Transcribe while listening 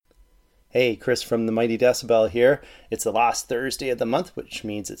Hey, Chris from the Mighty Decibel here. It's the last Thursday of the month, which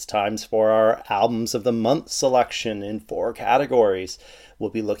means it's time for our Albums of the Month selection in four categories. We'll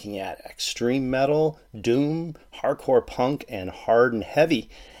be looking at extreme metal, doom, hardcore punk, and hard and heavy.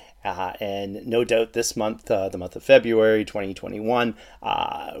 And no doubt this month, the month of February 2021,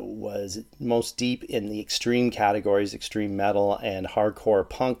 was most deep in the extreme categories, extreme metal and hardcore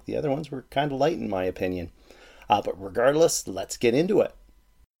punk. The other ones were kind of light in my opinion. But regardless, let's get into it.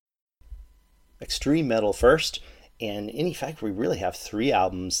 Extreme metal first, and in fact we really have three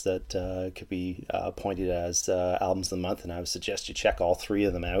albums that could be pointed as albums of the month, and I would suggest you check all three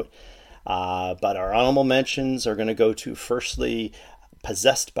of them out. But our honorable mentions are going to go to, firstly,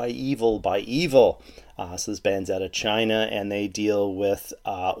 Possessed by Evil by Evil. So this band's out of China, and they deal with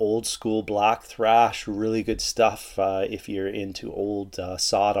old school black thrash, really good stuff if you're into old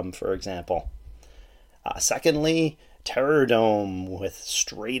Sodom, for example. Secondly, Terrordome with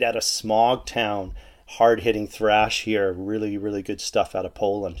Straight Outta Smogtown, hard-hitting thrash here, really, really good stuff out of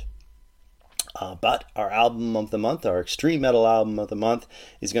Poland. But our album of the month, our extreme metal album of the month,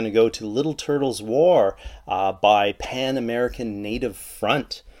 is going to go to Little Turtles War by Pan American Native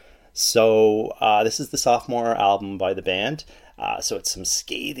Front. So this is the sophomore album by the band. So it's some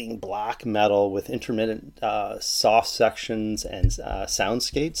scathing black metal with intermittent soft sections and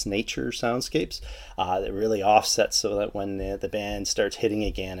soundscapes, nature soundscapes that really offset, so that when the band starts hitting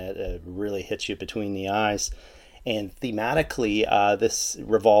again, it really hits you between the eyes. And thematically, this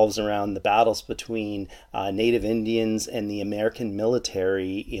revolves around the battles between Native Indians and the American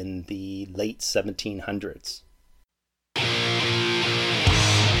military in the late 1700s.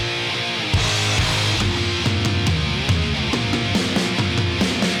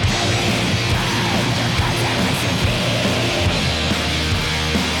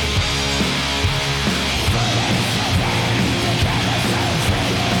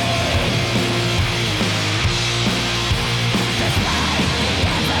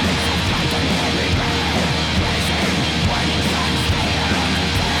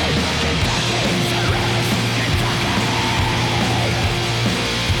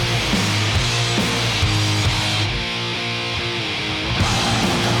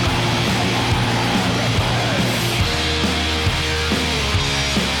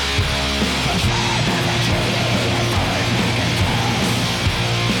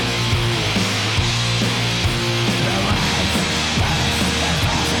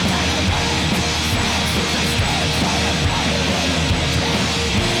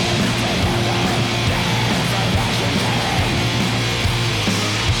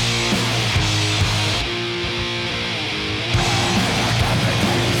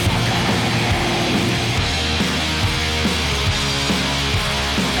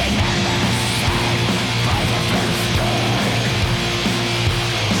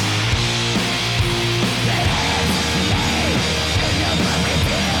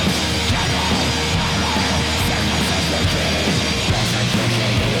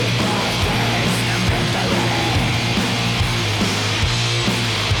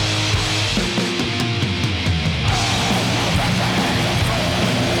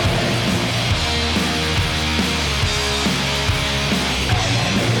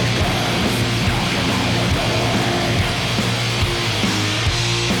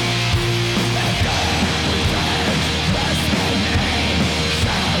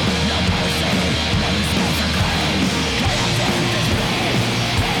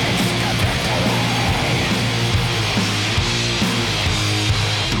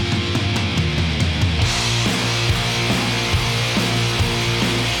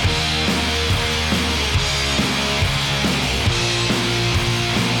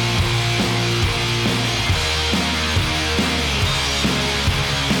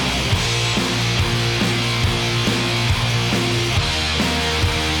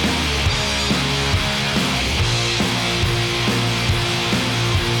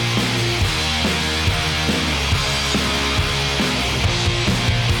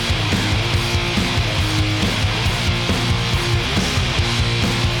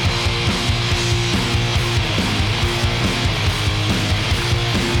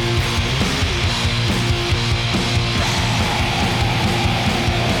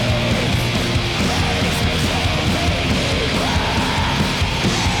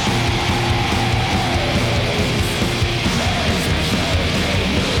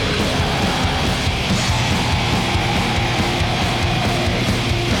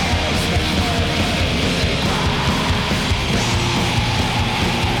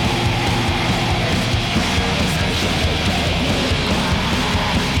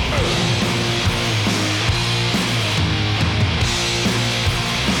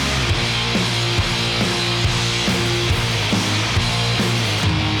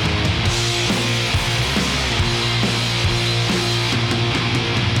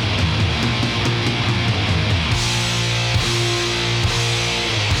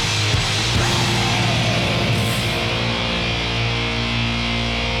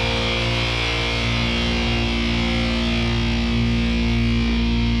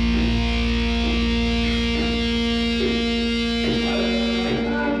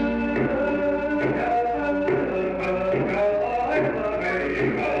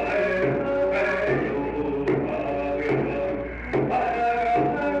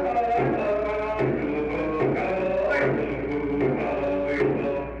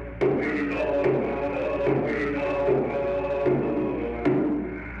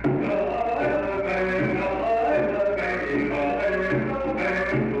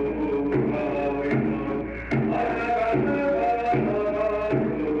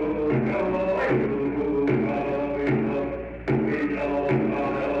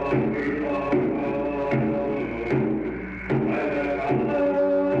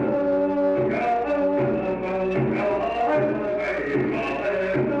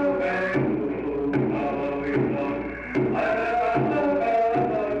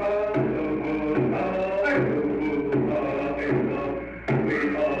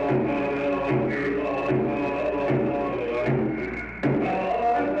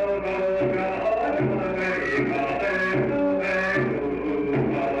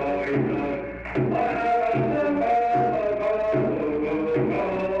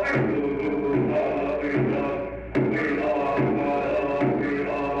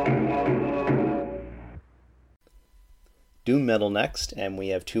 doom metal next, and we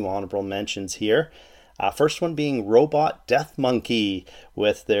have two honorable mentions here. First one being Robot Death Monkey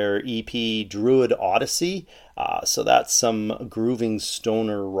with their EP Druid Odyssey. So that's some grooving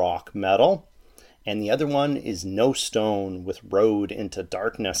stoner rock metal. And the other one is No Stone with Road into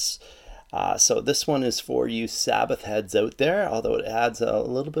Darkness. So this one is for you Sabbath heads out there, although it adds a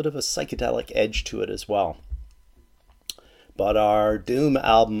little bit of a psychedelic edge to it as well. But our Doom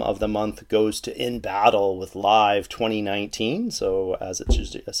album of the month goes to In Battle with Live 2019. So as it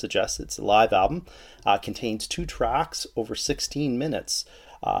suggests, it's a live album. Contains 2 tracks over 16 minutes.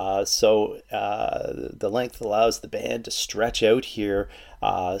 So the length allows the band to stretch out here.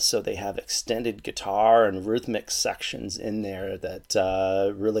 So they have extended guitar and rhythmic sections in there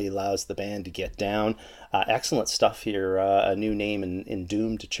that really allows the band to get down. Excellent stuff here. A new name in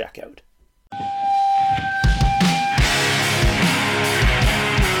Doom to check out.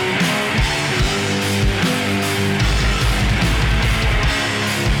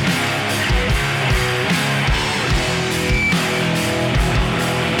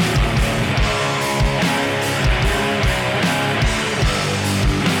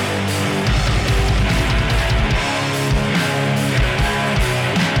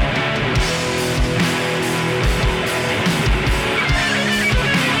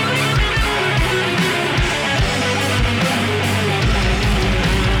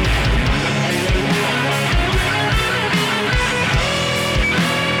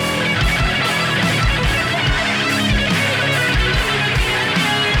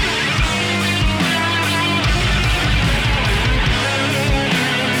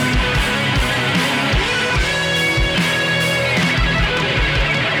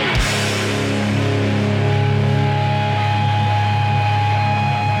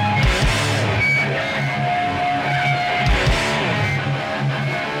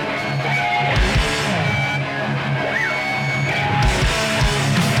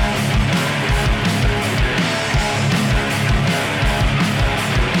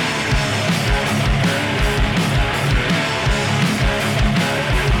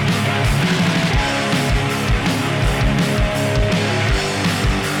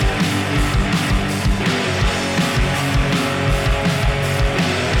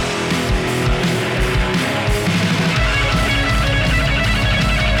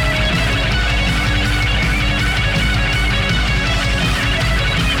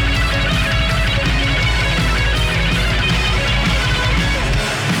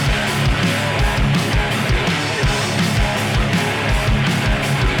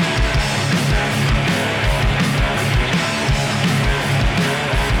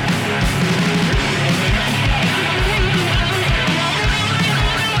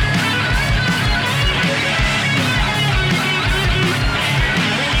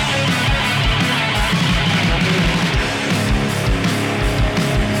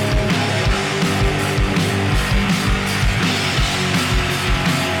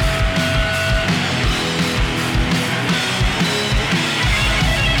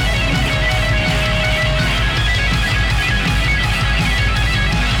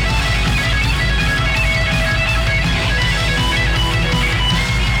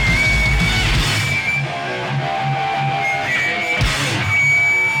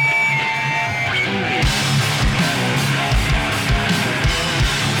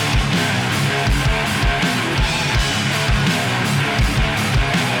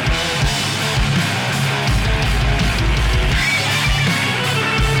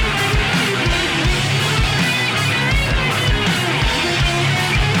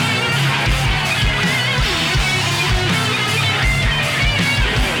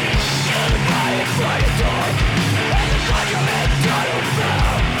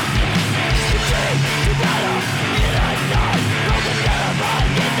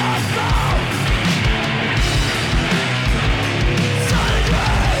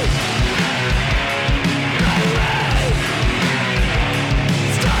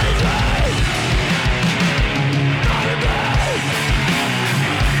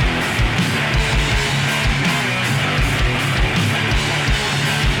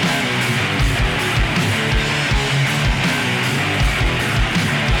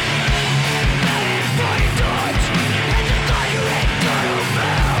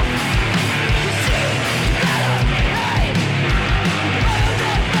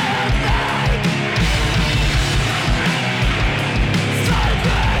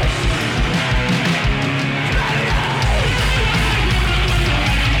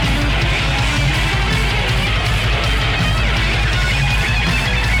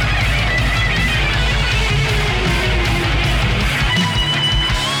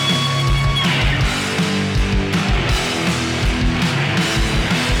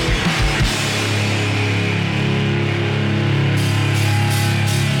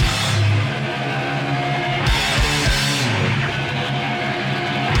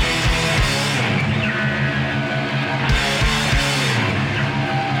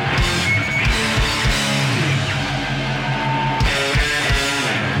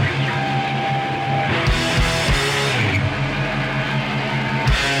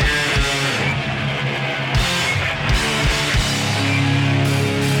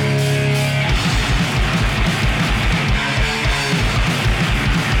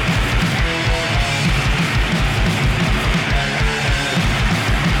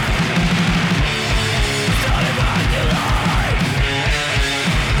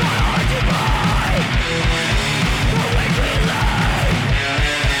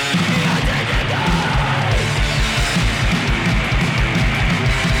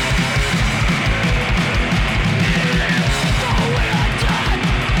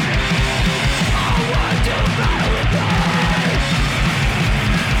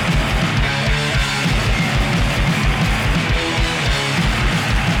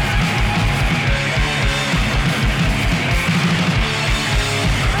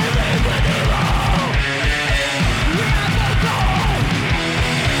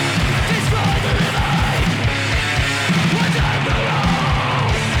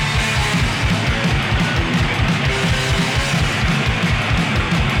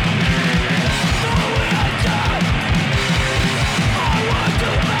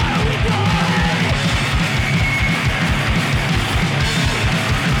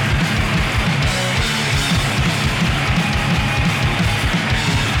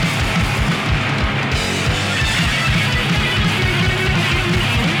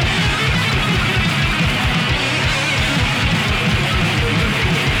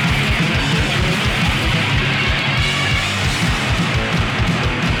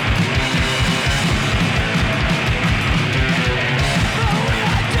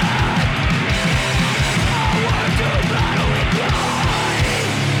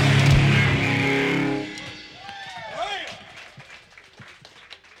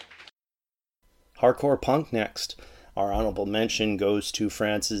 Hardcore punk next. Our honorable mention goes to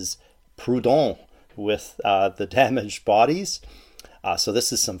France's Proudhon with The Damaged Bodies. So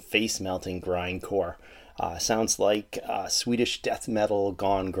this is some face-melting grindcore. Sounds like Swedish death metal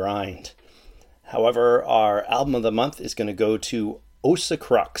gone grind. However, our album of the month is going to go to Osa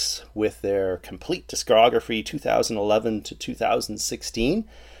Crux with their complete discography 2011 to 2016.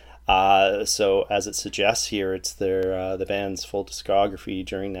 So as it suggests here, it's the band's full discography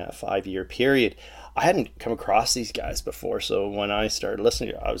during that 5-year period. I hadn't come across these guys before, so when I started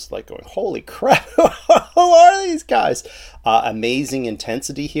listening, I was like going, holy crap, who are these guys? Amazing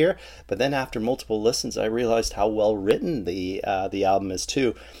intensity here, but then after multiple listens, I realized how well written the album is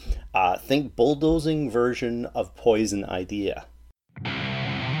too. Think bulldozing version of Poison Idea.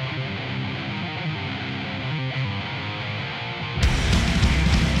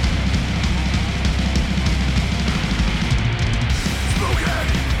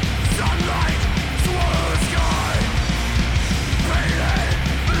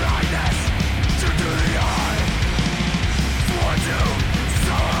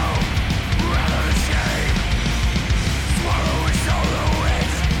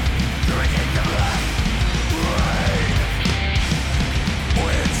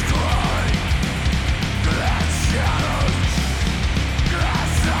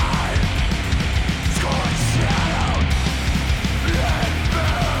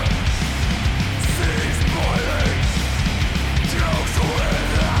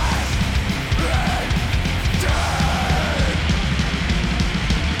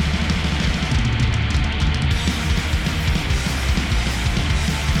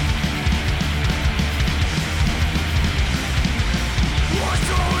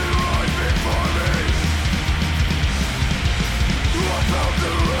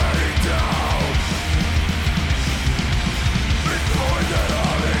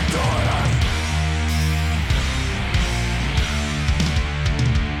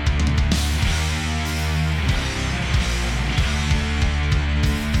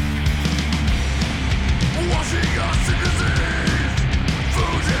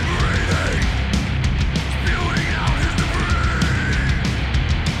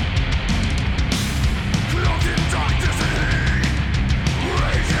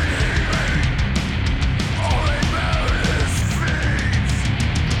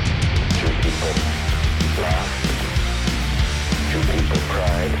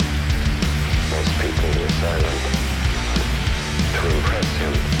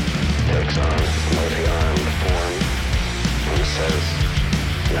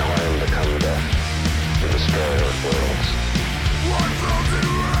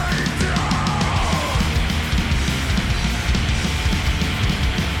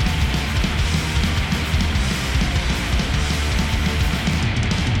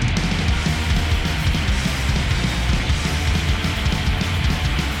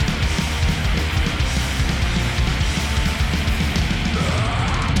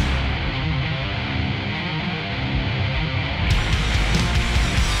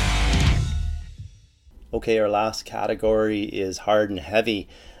 Okay, our last category is hard and heavy.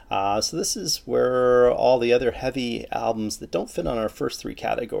 So this is where all the other heavy albums that don't fit on our first 3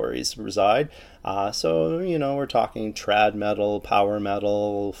 categories reside. So, we're talking trad metal, power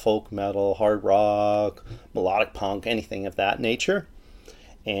metal, folk metal, hard rock, melodic punk, anything of that nature.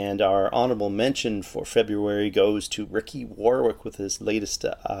 And our honorable mention for February goes to Ricky Warwick with his latest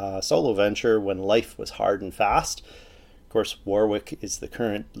solo venture, When Life Was Hard and Fast. Of course, Warwick is the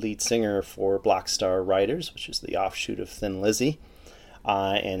current lead singer for Black Star Riders, which is the offshoot of Thin Lizzy,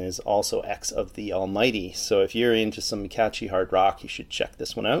 and is also ex of The Almighty. So if you're into some catchy hard rock, you should check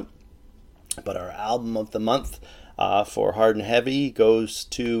this one out. But our album of the month for hard and heavy goes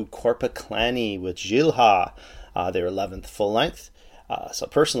to Corpiclani with Jilha, their 11th full length. So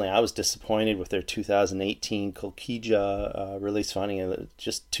personally, I was disappointed with their 2018 Kolkija release, finding it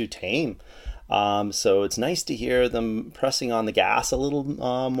just too tame. So it's nice to hear them pressing on the gas a little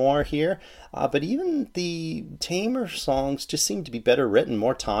more here. But even the tamer songs just seem to be better written,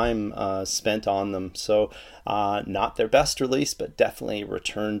 more time spent on them. So not their best release, but definitely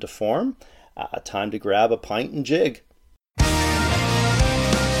return to form. Time to grab a pint and jig.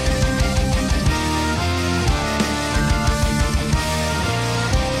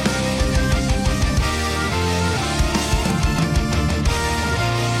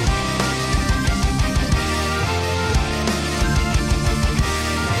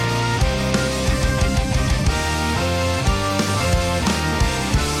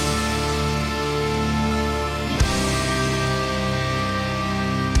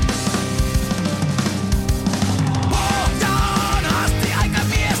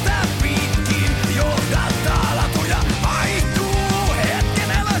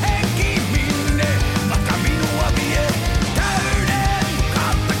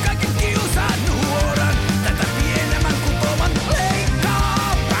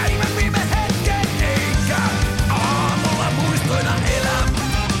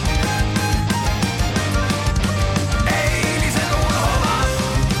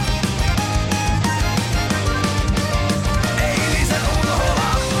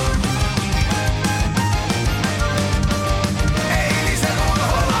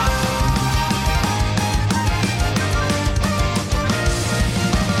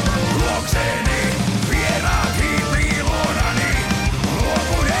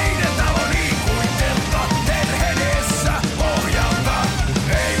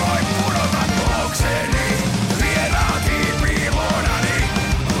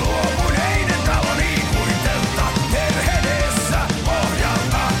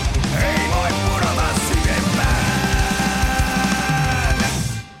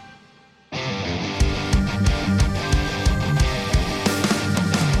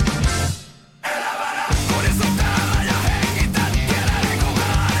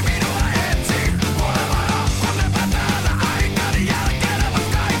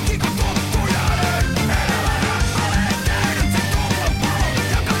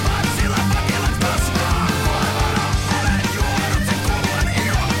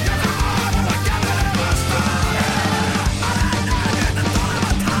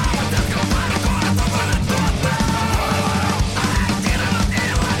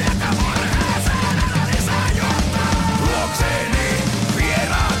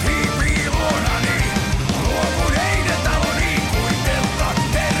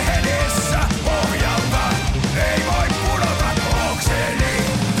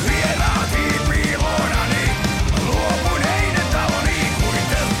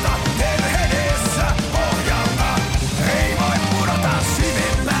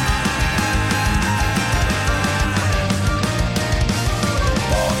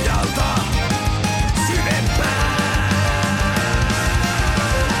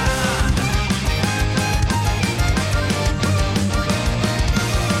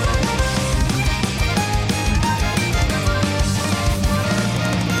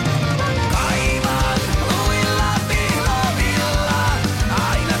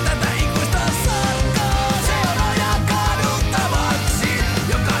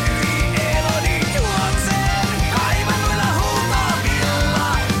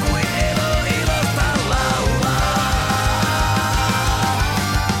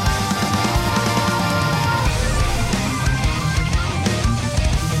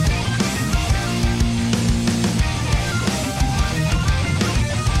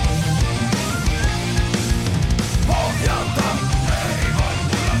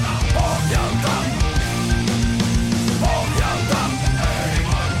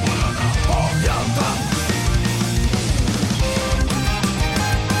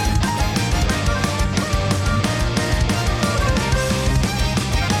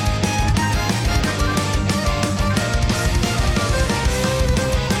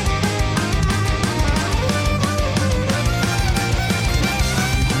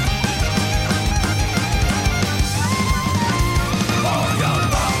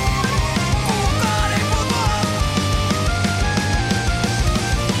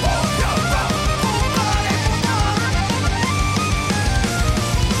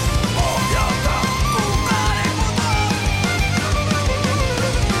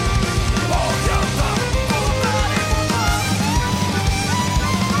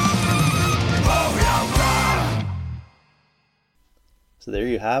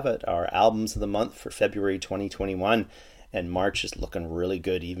 have it, our albums of the month for February 2021. And March is looking really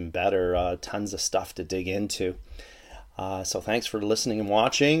good, even better. Tons of stuff to dig into. So thanks for listening and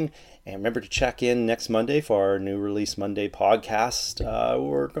watching. And remember to check in next Monday for our new Release Monday podcast.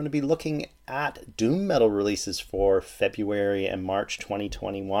 We're going to be looking at doom metal releases for February and March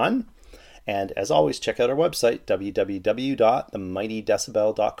 2021. And as always, check out our website,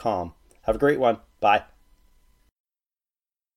 www.themightydecibel.com. Have a great one. Bye.